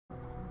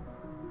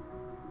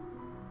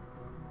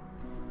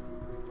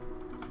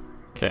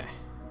Okay.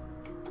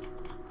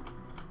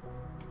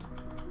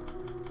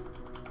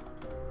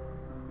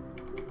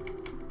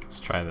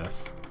 Let's try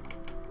this.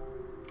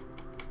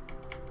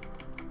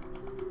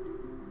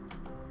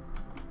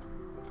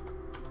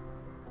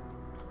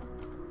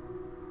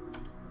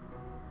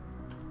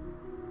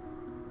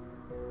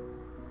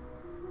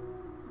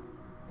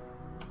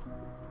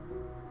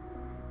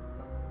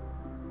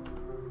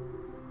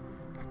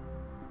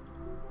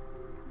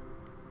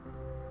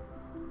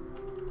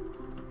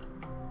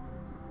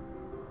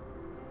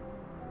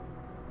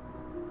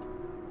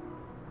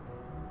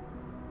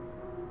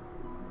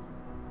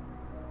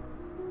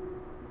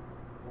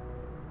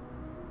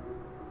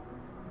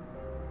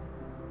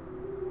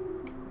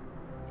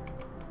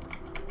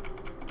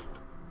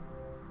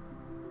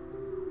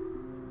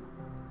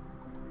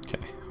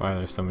 Okay, why are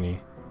there so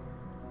many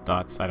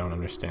dots? I don't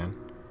understand.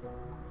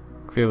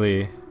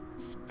 Clearly,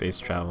 space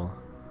travel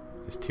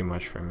is too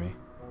much for me.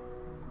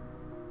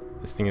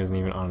 This thing isn't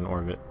even on an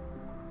orbit.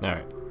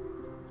 Alright.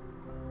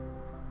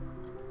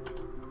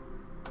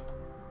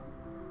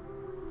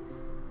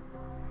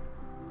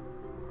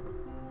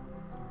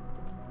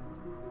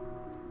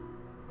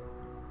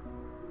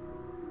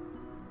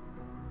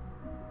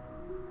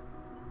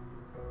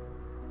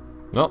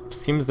 Nope,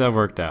 seems to have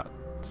worked out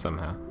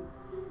somehow.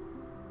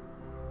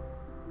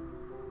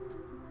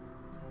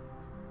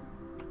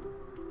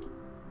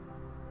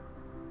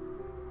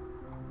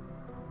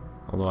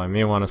 Although I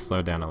may want to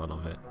slow down a little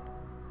bit.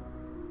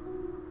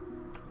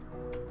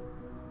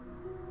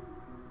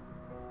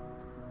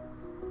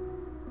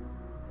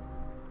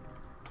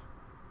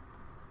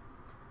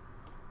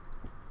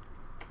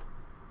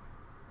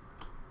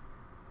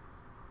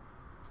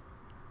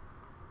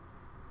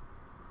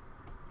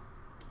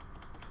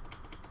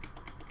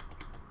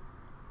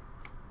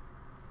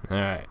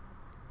 Alright.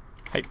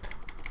 Hype.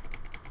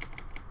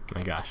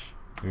 My gosh.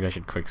 Maybe I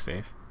should quick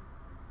save.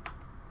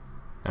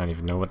 I don't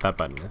even know what that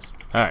button is.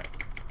 Alright.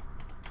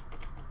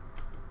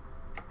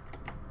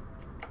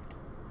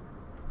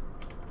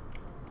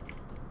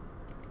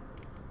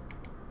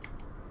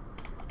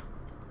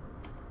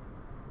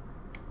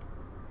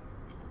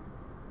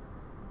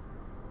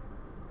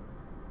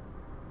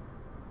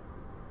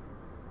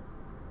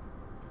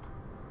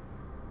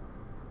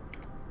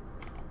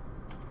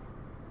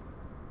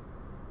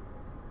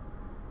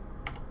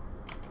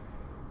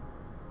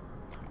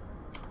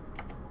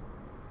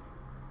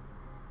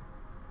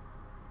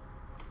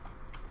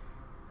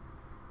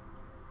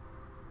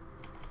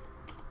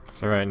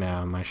 So right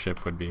now my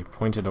ship would be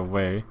pointed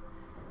away.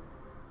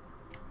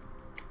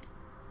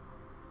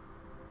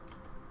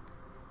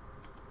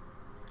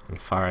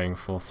 And firing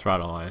full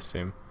throttle, I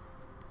assume.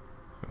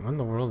 What in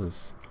the world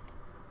is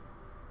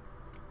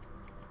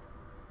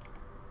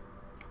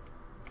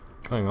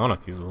going on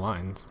with these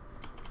lines?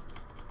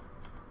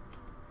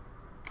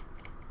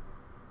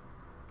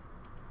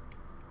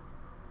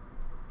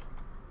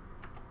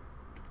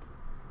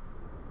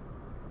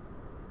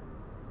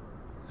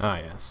 Ah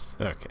yes,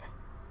 okay.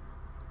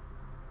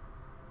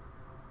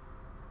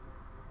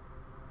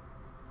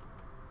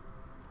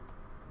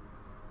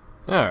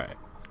 Alright,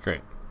 great.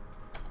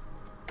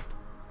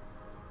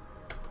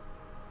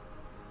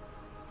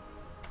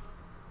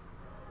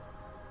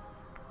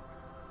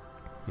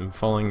 I'm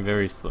falling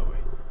very slowly.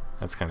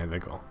 That's kind of the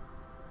goal.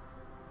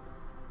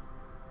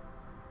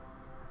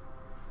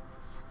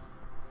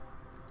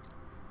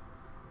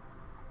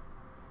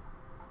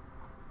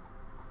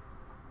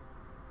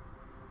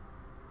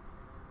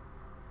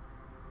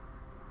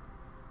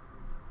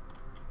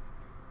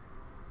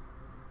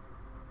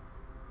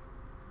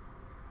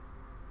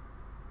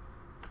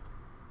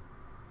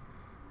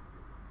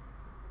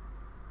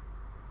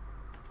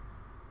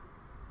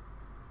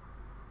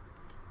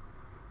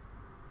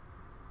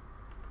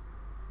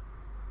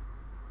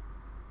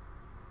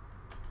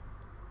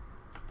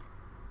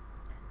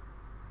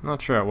 Not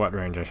sure at what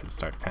range I should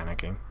start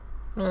panicking.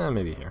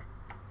 Maybe here.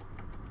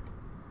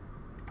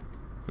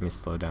 Let me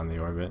slow down the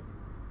orbit.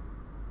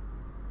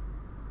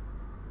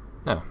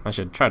 No, I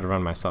should try to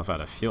run myself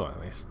out of fuel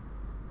at least.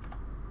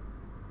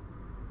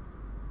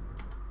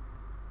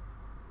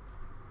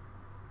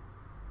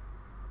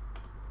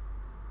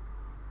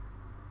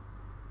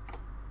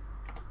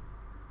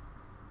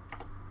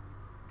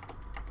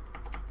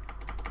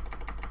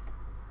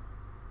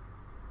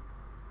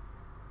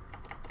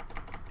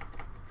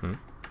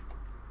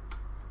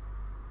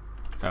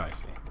 Oh, I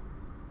see.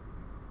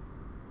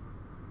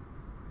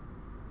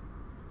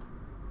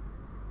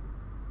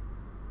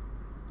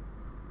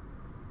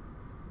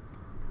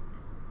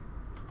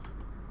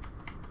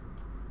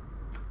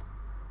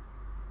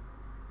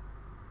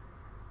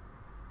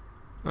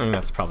 I think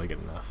that's probably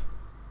good enough.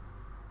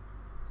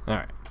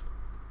 Alright.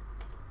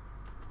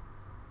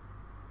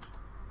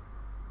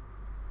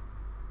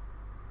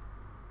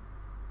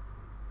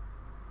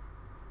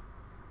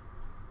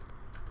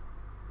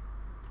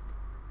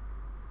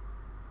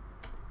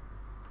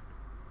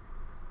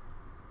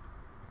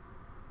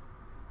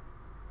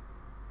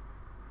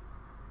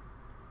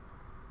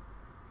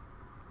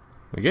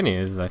 The good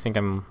news is I think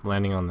I'm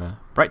landing on the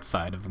bright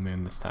side of the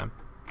moon this time.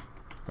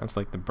 That's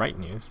like the bright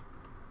news,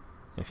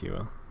 if you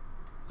will.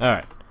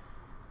 Alright.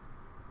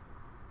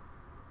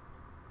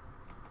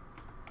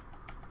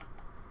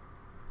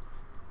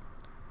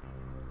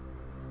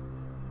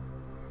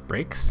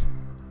 Brakes?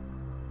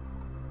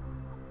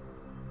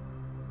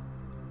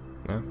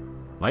 No?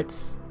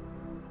 Lights?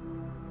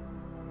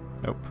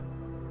 Nope.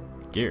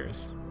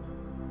 Gears?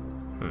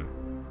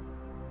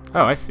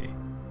 Oh, I see.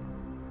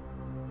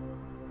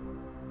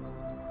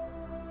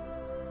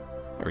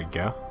 There we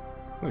go.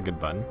 That's a good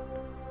button.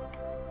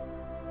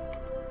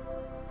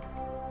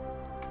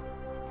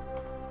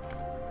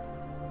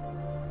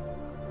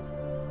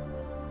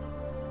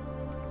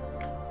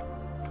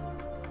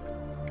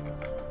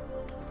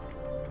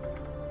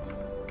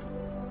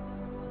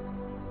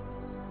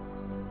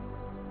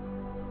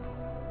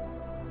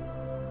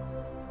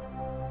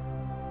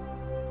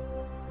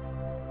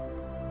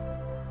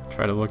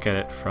 Try to look at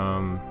it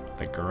from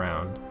the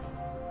ground.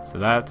 So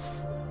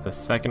that's the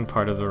second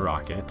part of the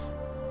rocket.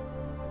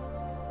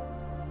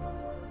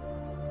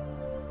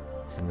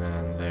 And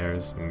then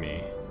there's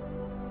me.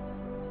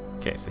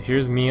 Okay, so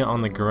here's me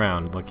on the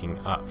ground looking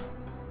up.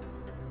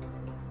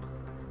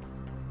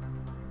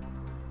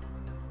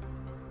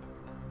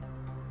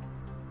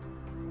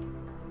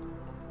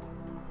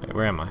 Wait,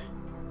 where am I?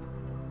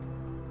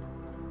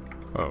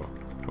 Whoa,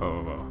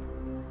 whoa, whoa.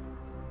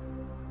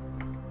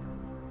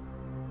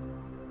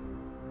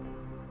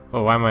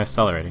 Oh, why am I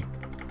accelerating?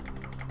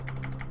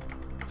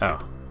 Oh,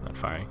 not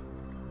firing.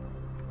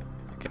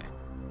 Okay.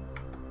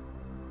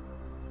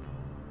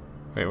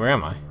 Wait, where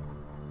am I?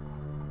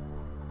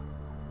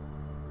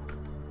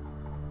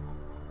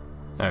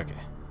 Okay.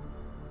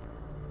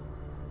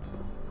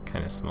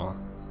 Kinda small.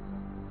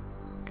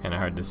 Kinda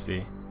hard to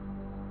see.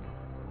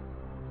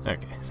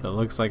 Okay, so it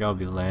looks like I'll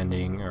be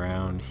landing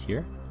around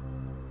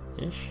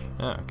here-ish.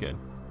 Oh, good.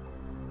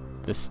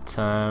 This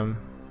time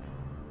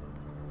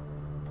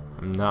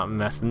I'm not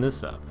messing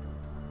this up.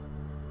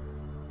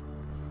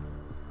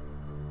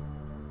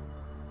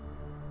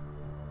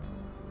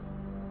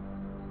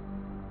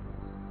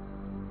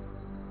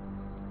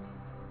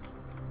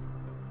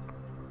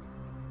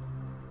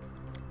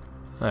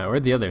 Alright,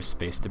 where'd the other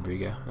space debris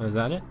go? Oh, is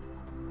that it?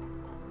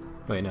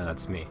 Wait, no,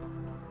 that's me.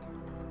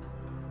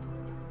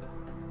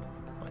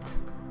 What?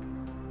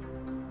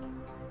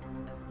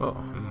 Whoa,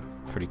 I'm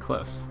pretty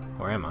close.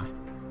 Where am I?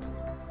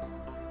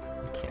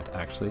 Can't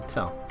actually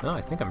tell. No,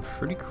 I think I'm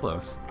pretty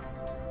close.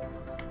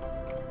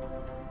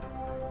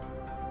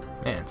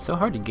 Man, it's so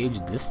hard to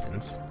gauge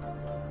distance.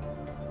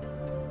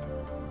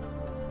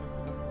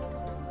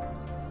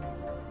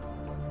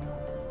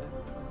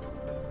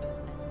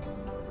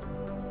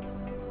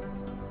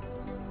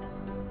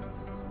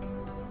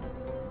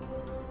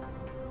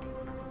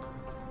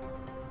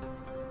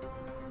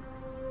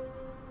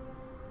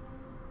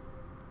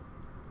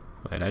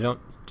 Wait, I don't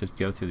just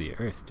go through the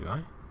earth, do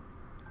I?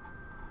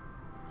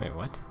 Wait,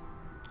 what?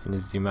 I can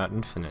just zoom out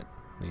infinitely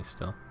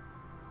still.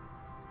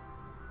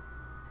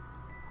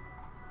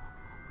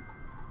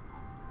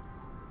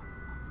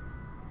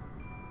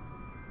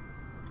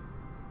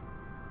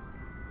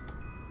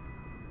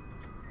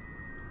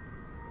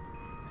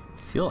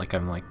 I feel like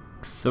I'm like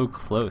so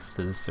close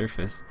to the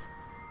surface,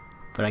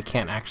 but I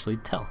can't actually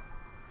tell.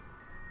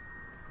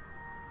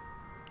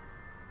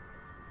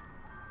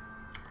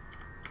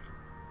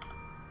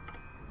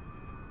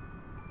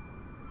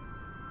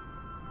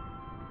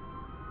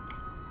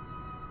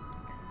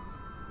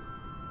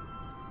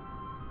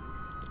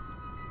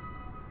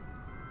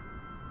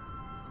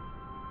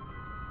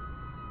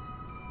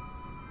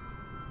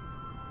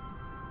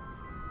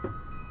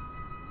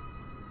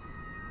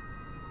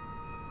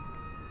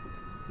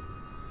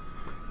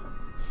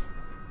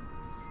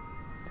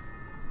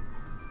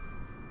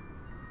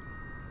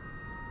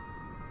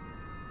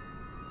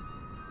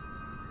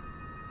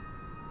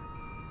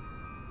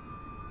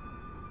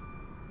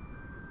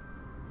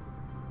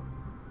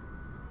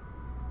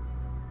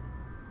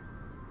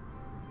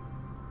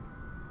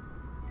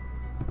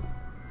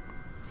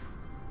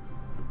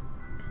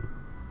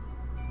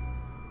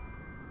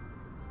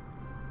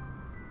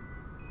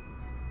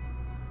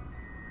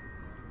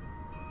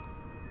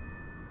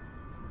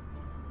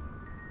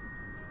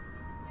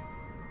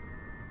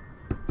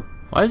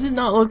 Why does it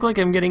not look like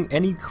I'm getting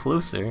any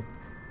closer?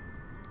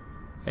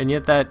 And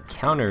yet that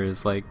counter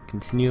is like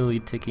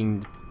continually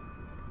ticking.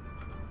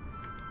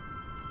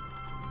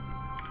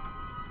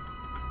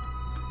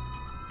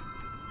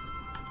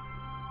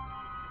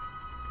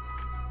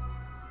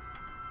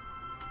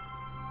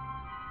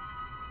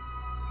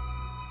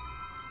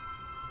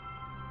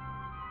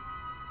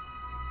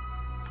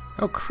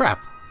 Oh crap,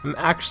 I'm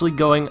actually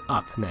going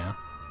up now.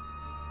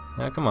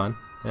 Oh, come on.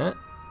 Yeah.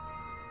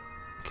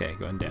 Okay,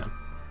 going down.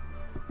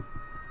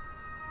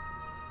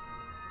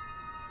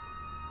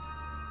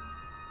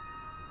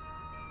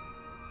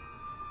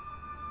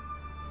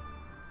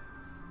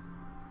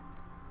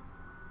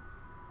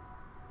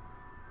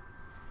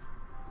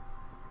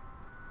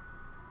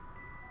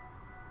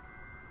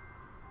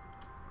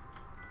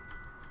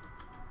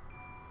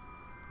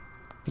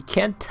 I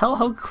can't tell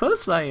how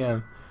close I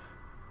am.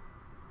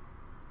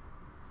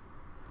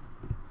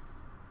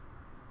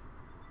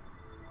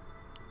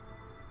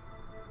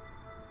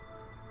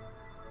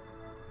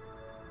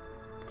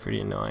 pretty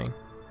annoying.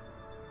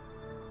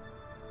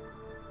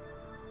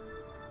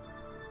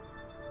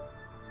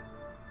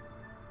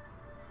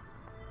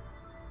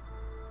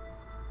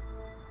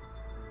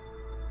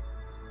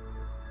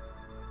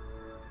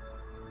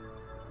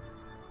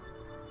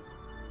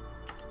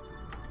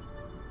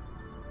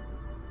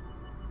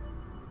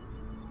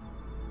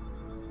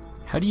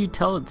 How do you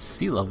tell it's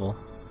sea level?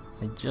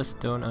 I just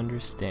don't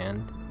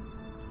understand.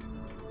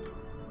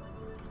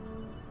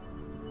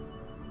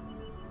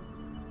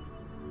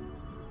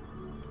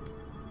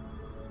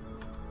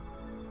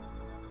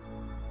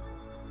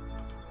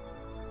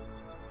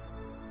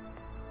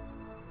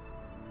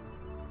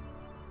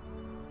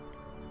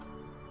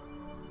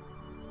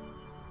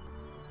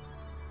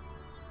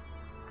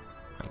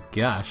 My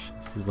gosh,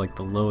 this is like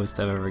the lowest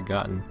I've ever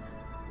gotten.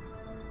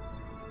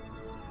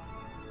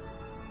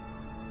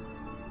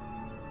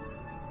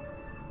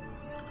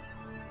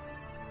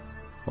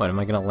 What, am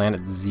I gonna land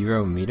at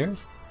 0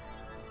 meters?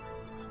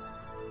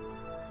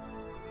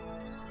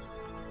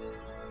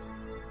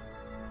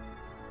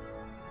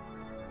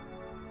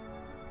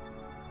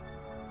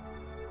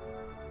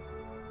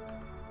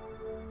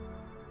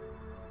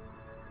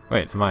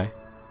 Wait, am I?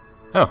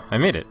 Oh, I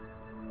made it.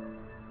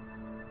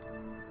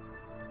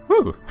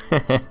 Woo!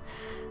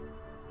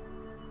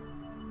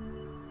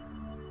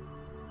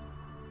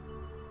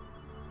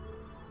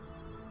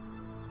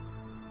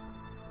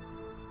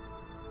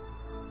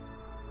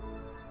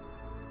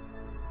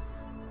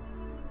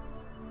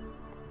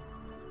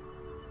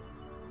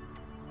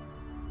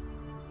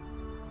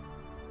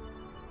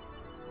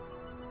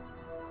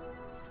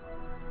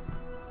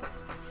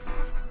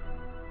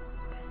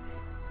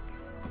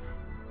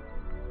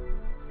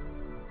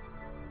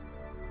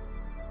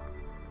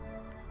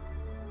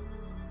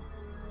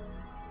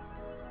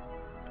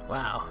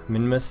 Wow,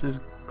 Minmus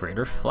is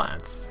Greater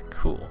Flats.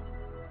 Cool.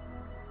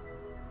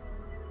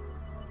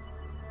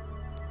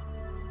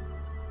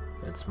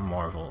 It's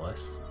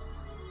marvelous.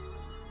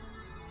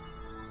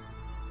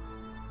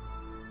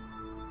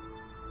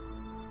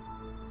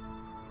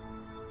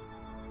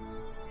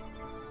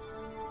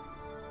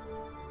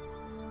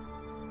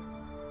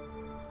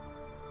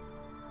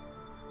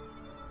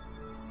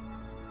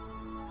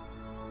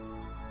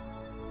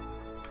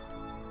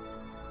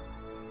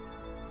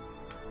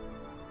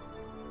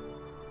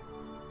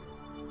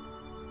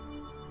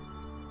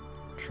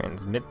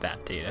 Transmit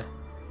that data.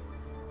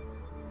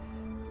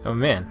 Oh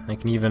man, I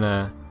can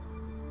even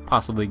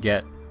possibly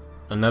get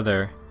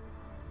another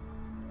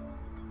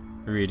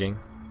reading.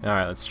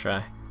 Alright, let's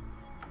try.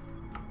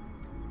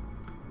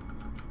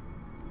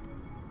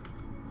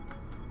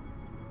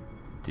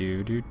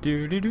 Do do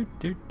do do do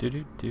do do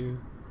do do.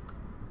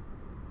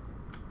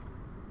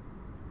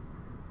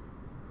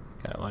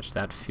 Gotta watch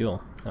that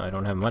fuel. No, I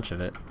don't have much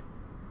of it.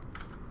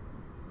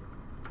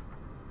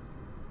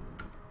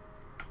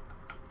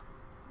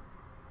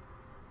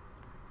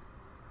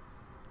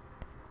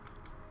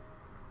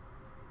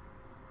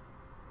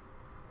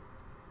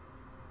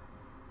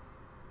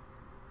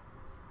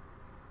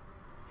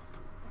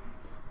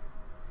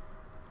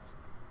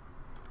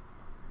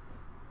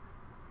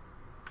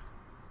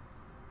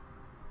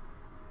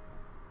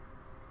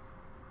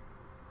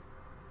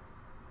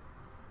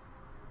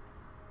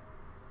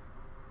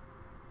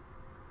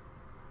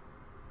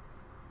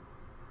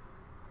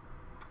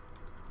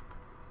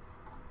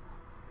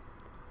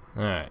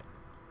 Alright.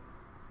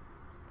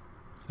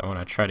 So I want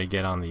to try to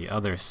get on the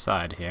other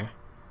side here.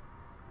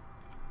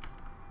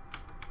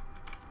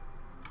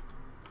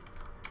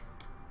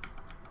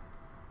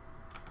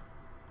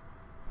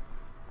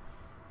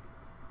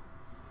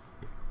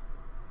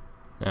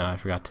 Now I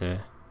forgot to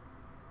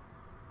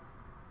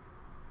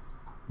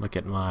look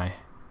at my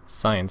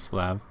science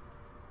lab.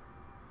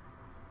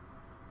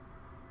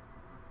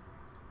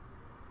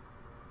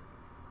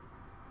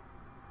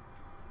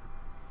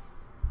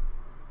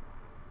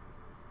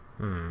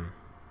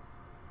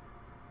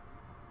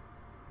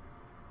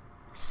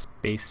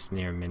 Space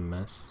near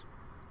Minmus.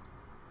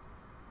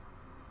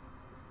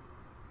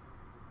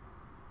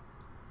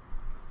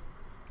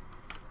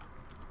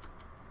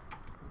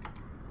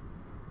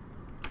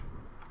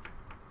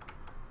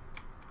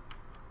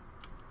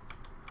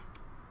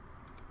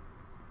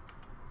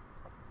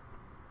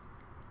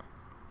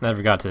 I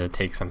forgot to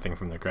take something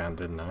from the ground,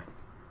 didn't I?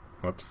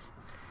 Whoops.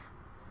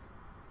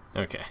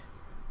 Okay.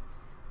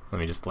 Let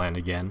me just land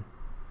again.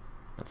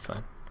 That's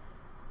fine.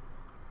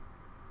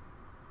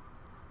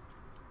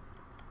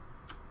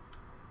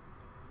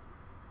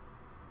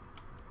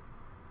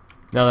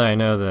 Now that I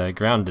know the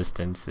ground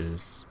distance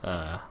is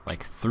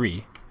like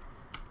 3,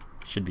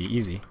 should be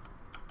easy.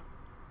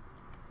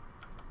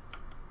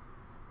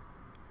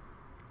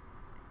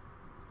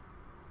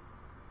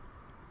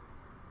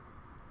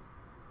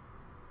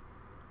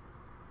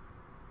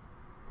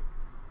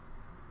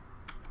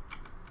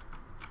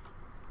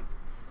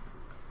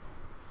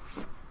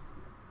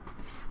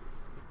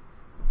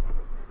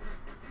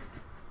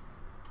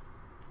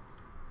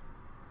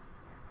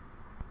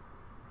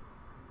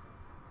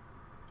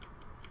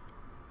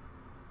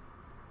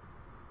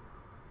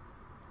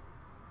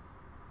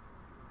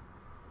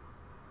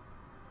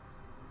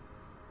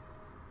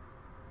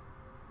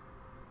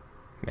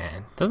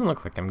 Man, doesn't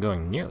look like I'm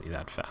going nearly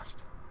that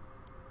fast.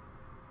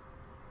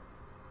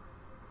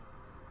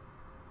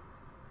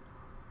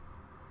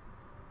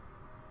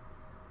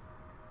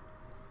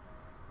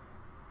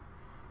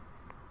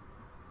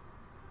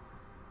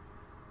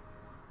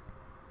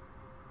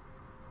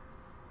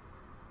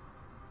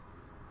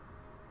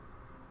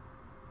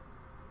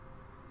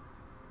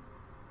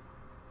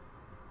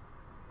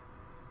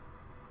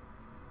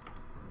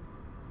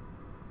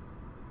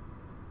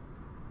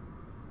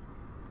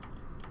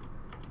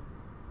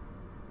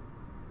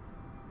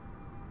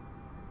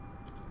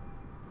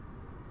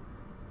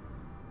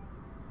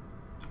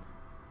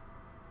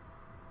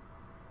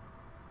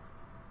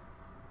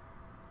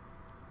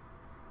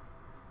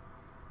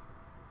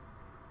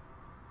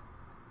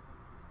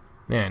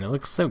 Man, it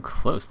looks so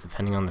close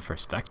depending on the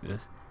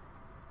perspective.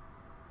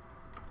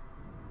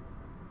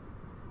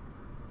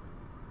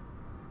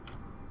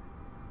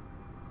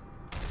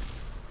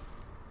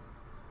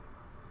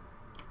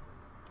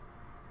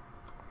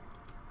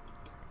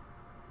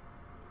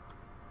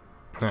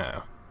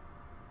 Oh.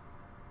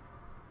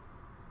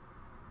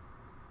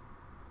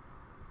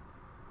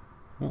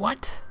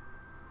 What?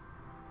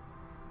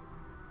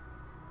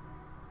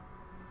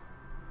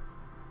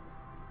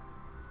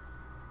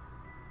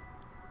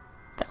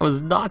 That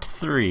was not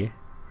 3.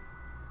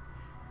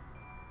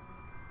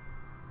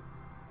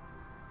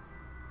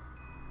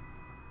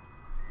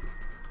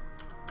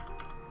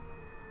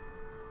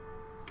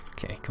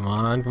 Okay, come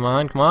on, come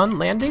on, come on.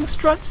 Landing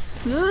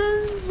struts.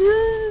 No.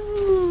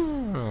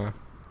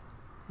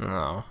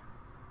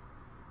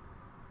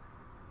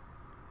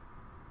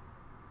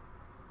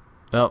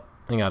 Well,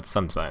 I got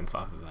some science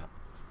off of that.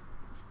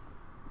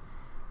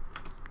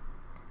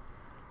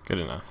 Good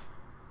enough.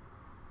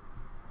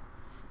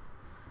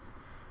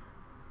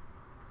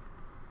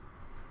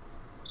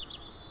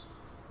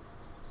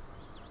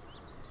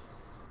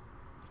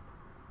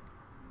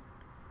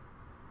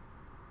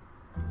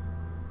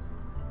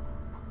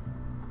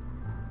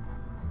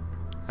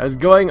 I was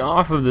going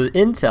off of the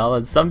intel,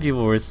 and some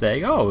people were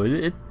saying, "Oh,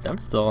 I'm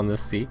still on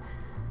this sea."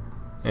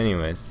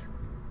 Anyways,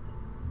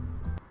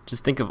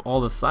 just think of all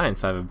the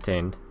science I've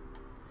obtained.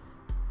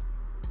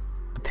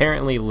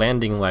 Apparently,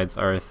 landing lights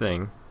are a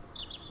thing.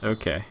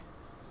 Okay.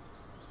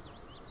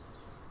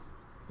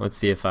 Let's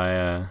see if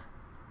I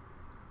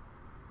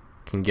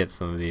can get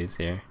some of these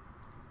here.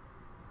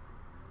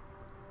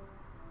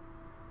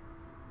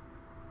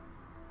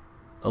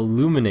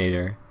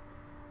 Illuminator.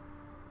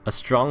 A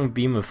strong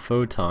beam of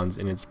photons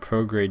in its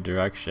prograde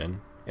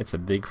direction. It's a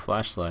big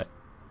flashlight.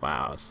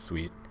 Wow,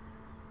 sweet.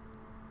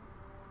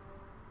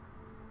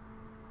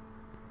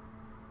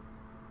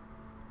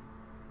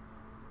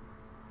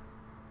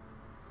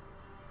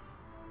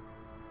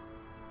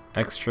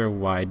 Extra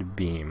wide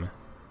beam.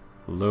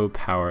 Low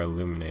power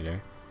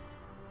illuminator.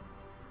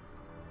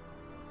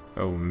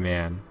 Oh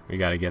man, we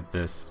gotta get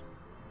this.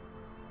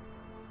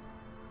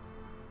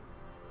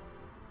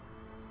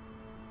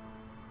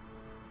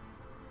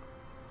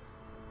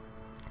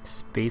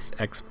 Space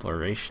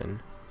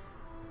exploration.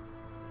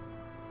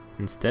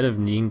 Instead of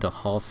needing to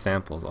haul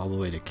samples all the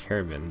way to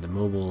Caribbean, the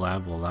mobile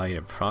lab will allow you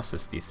to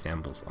process these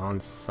samples on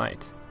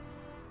site.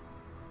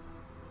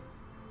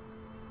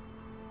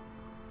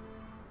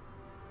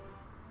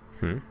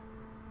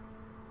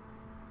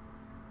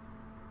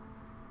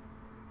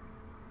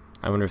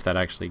 I wonder if that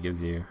actually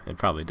gives you... It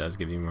probably does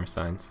give you more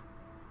science.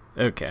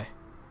 Okay.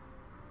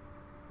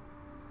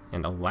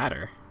 And a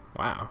ladder.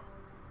 Wow.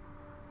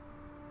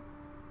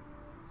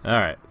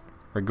 Alright.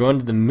 We're going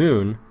to the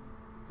moon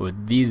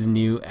with these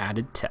new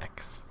added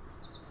techs.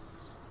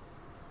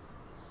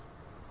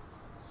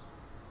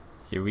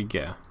 Here we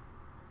go.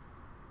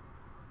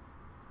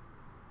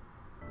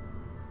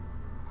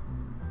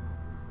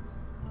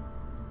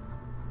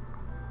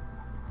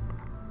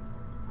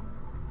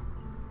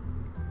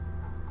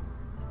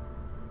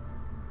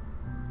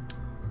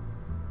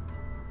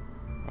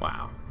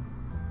 Wow.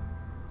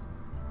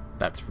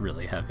 That's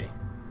really heavy.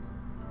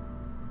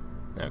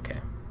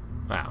 Okay.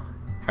 Wow.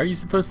 How are you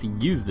supposed to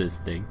use this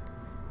thing?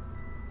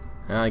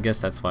 Well, I guess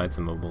that's why it's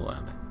a mobile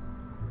lab.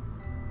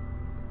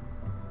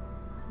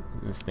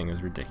 This thing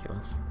is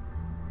ridiculous.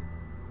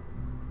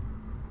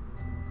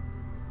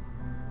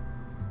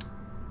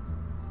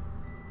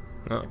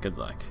 Oh, good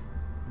luck.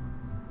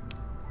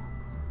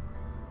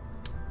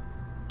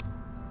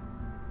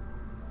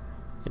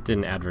 It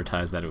didn't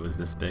advertise that it was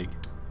this big.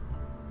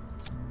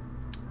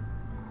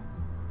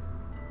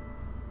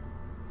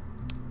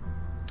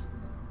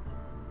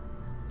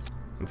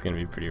 It's gonna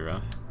be pretty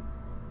rough.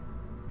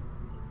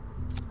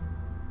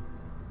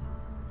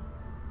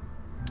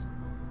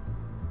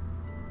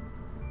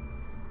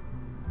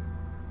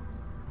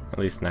 At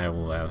least now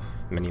we'll have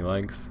many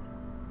legs.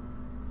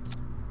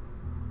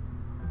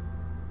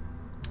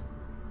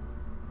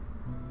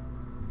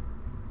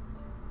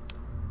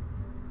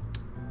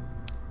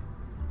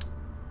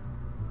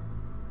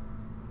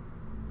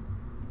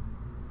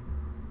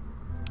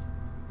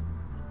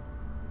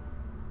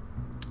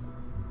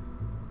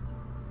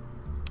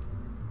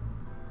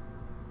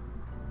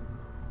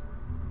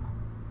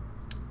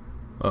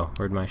 Oh,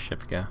 where'd my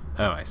ship go?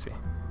 Oh, I see.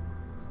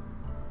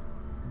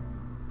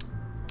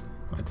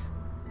 What?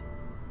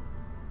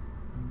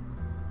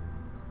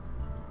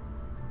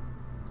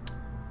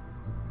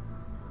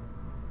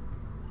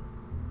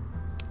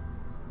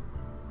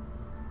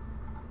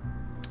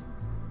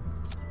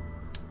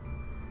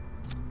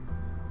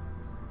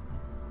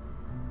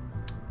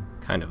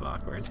 Kind of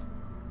awkward.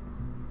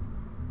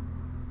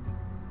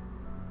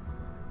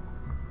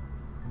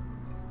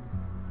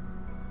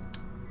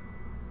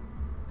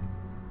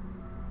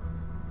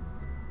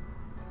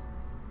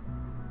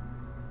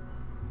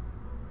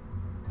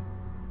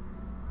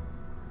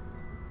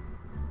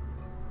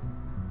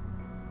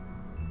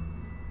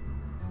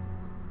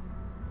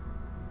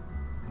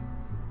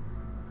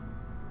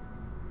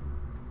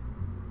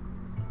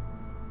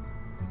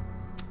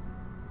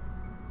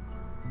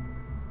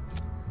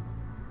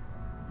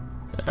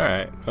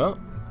 Alright, well,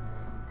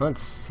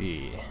 let's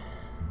see.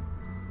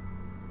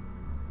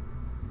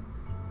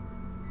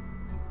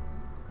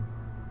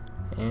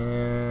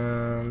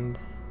 And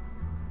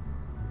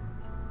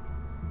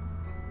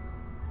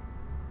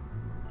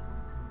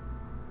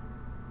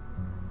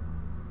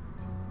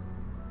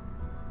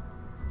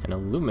an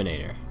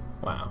illuminator.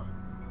 Wow.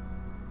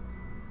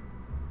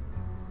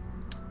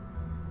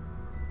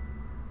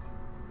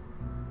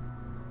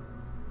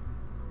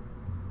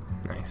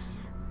 Nice.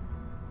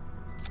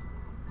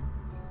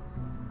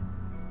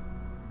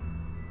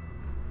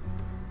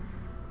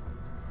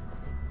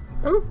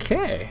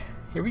 Okay,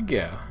 here we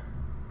go.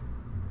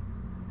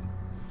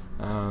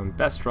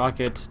 Best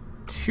rocket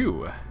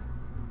 2.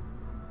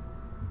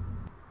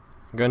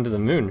 Going to the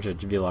moon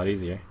should be a lot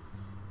easier.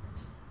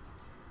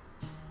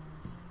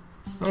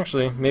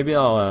 Actually, maybe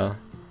I'll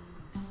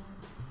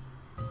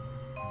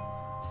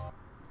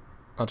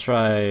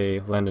try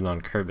landing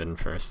on Kerbin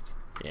first.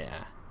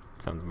 Yeah,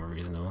 sounds more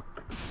reasonable.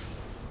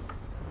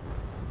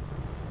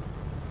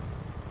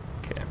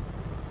 Okay.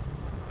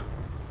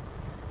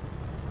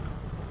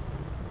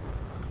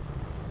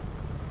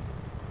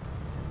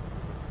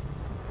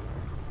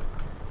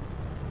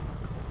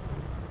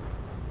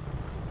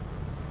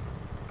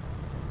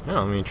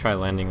 Oh, let me try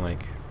landing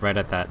like right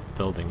at that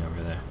building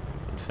over there,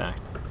 in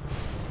fact.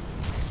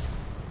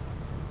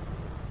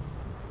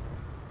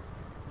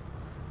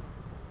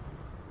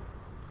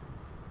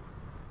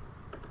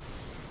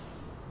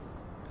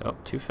 Oh,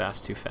 too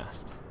fast, too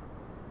fast.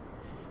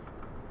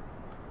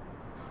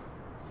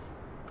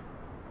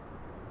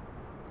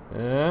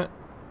 No,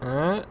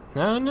 no,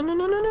 no, no,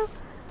 no, no.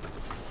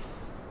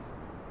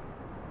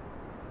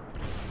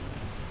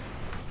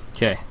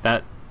 Okay,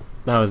 that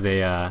was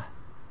a,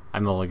 I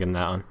mulliganed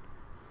that one.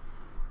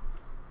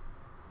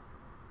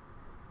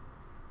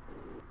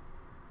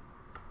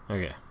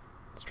 Okay,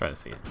 let's try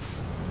this again.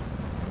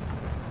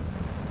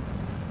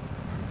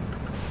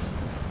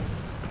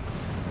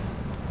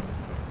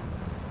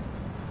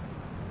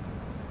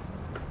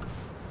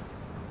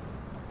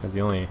 Because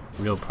the only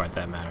real part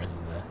that matters is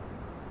the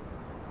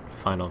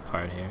final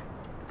part here.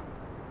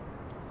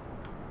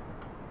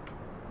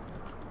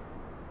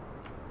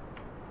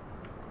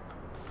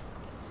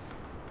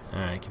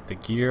 Alright, get the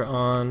gear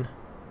on.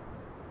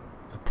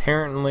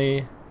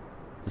 Apparently,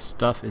 the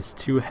stuff is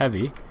too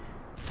heavy.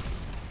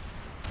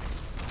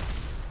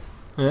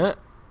 Well,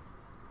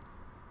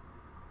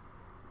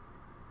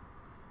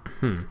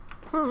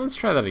 let's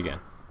try that again.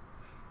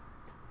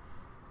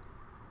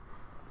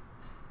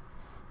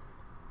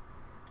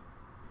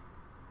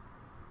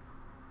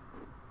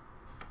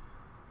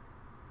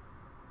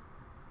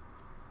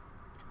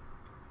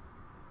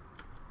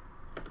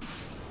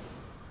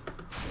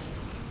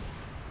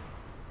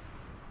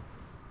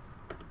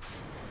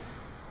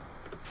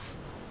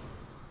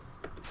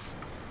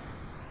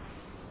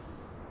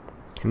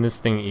 Can this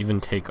thing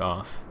even take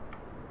off?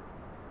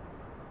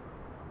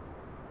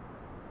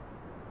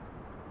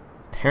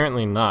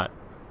 Apparently not.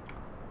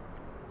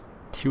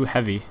 Too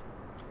heavy.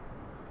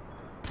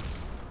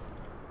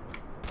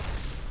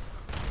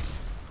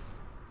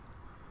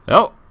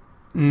 Oh!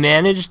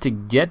 Managed to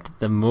get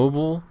the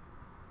mobile.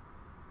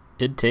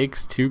 It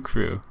takes 2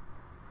 crew.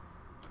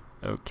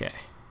 Okay.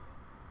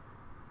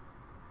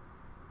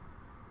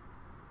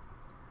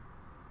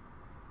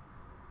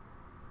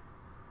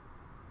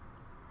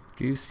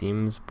 Goo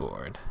seems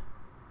bored.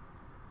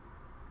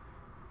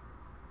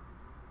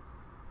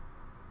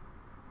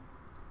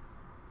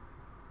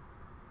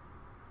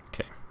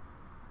 Okay.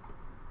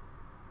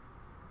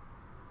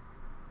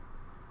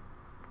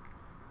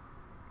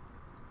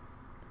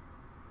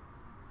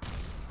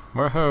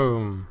 We're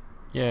home.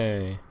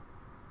 Yay.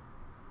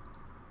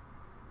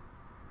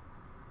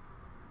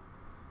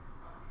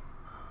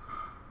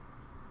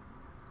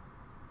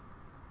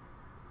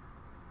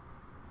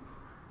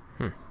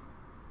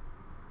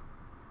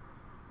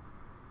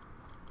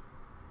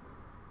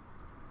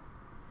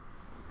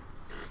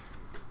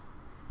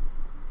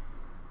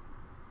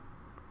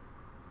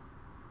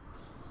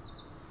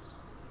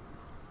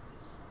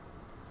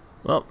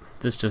 Well,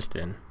 this just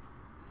in.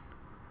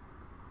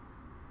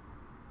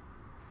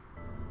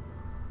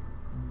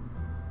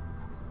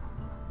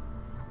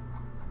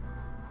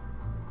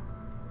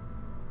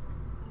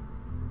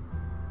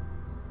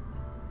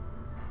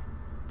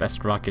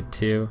 Best rocket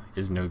 2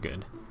 is no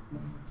good.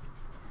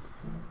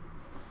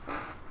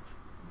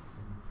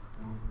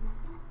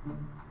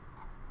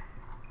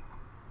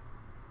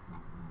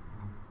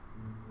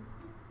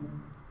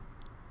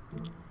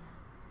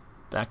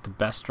 Back to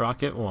best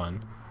rocket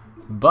 1,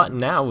 but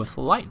now with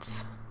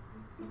lights.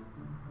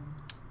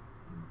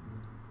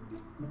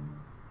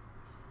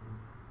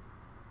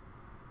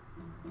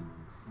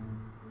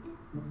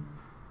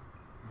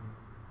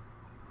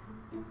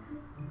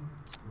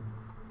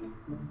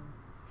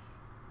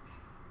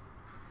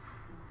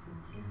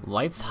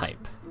 Lights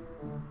hype.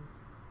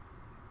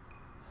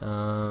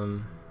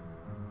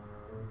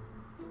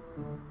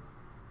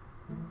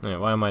 Wait,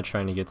 why am I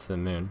trying to get to the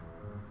moon?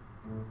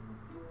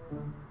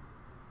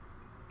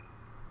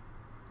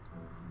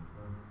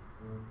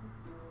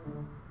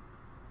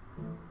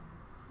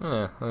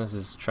 Let's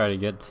just try to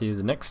get to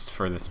the next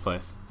furthest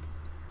place.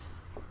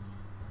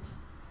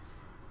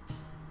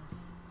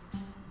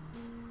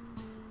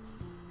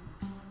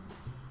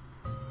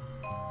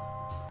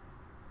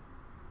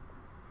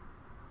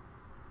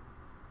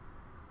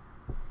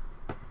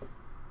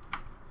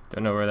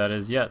 Don't know where that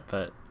is yet,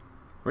 but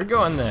we're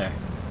going there.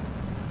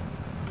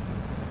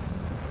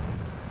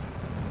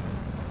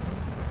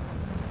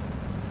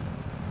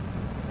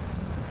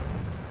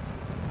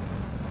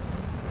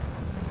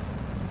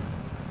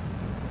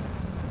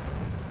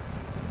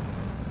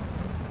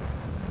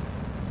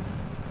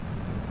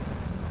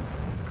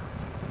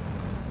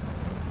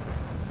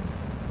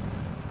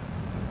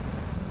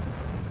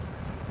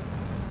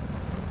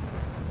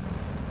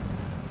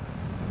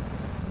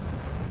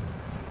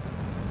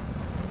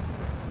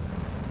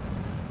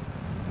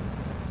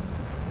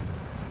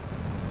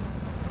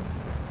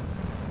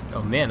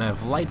 Oh man, I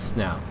have lights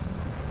now.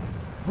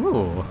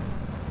 Ooh.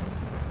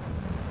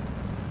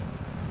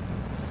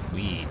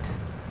 Sweet.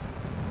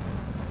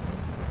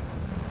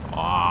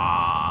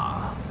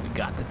 Ah, we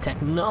got the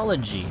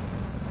technology.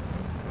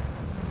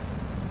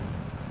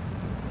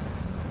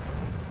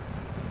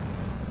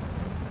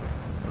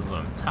 That's what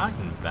I'm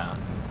talking about.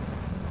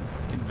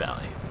 Good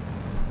Valley.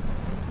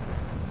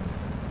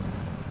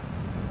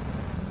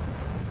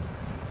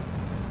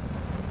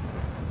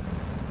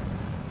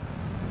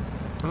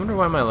 I wonder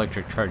why my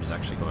electric charge is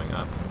actually going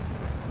up.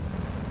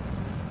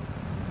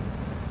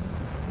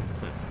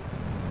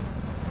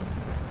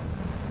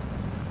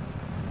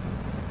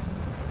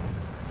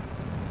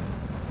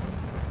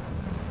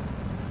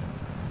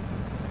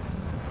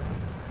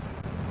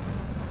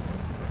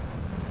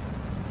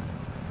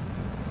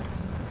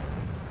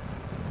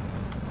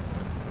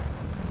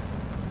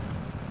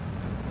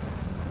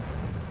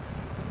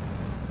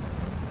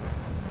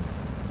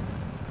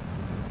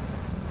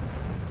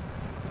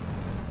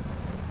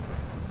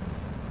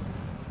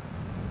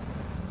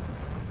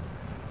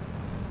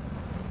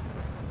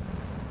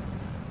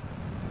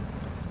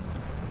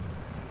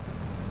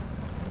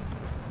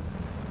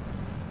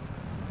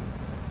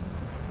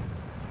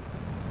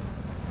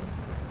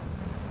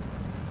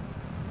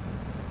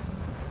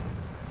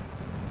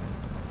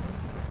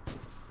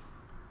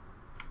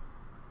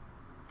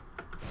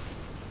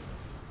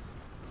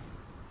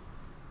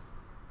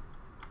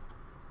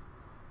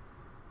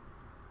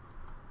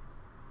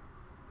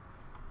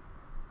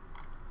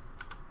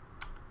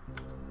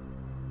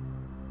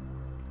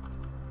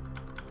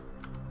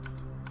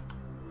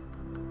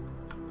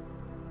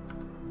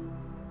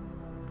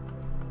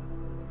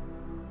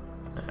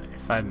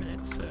 Alright, 5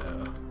 minutes, so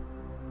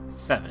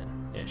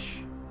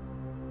 7-ish.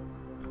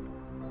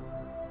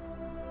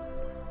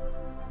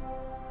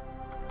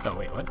 Oh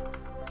wait, what?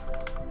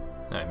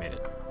 No, I made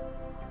it.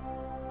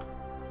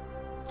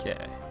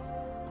 Okay.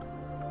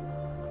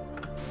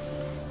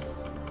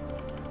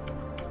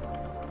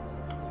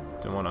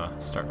 Don't want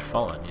to start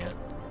falling yet.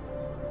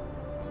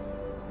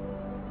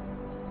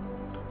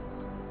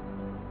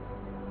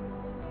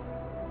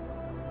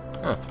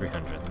 Oh,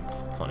 300,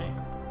 that's plenty.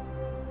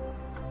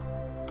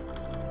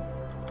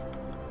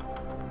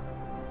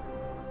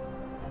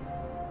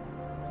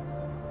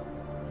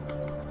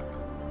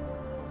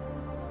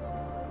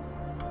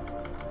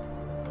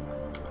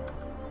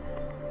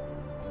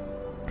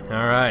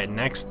 Alright,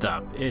 next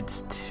up,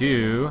 it's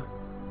to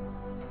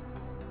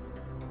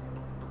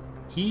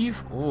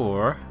Eve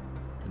or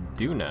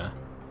Duna.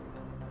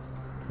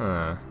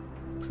 Huh.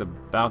 It's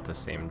about the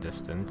same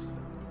distance.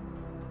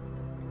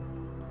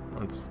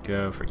 Let's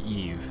go for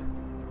Eve.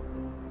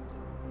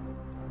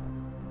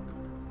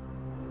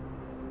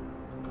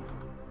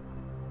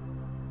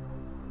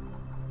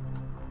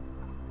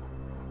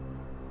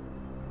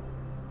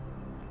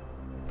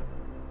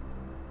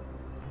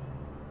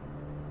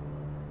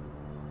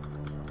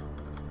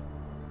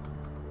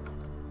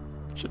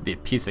 Should be a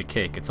piece of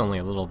cake, it's only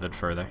a little bit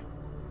further.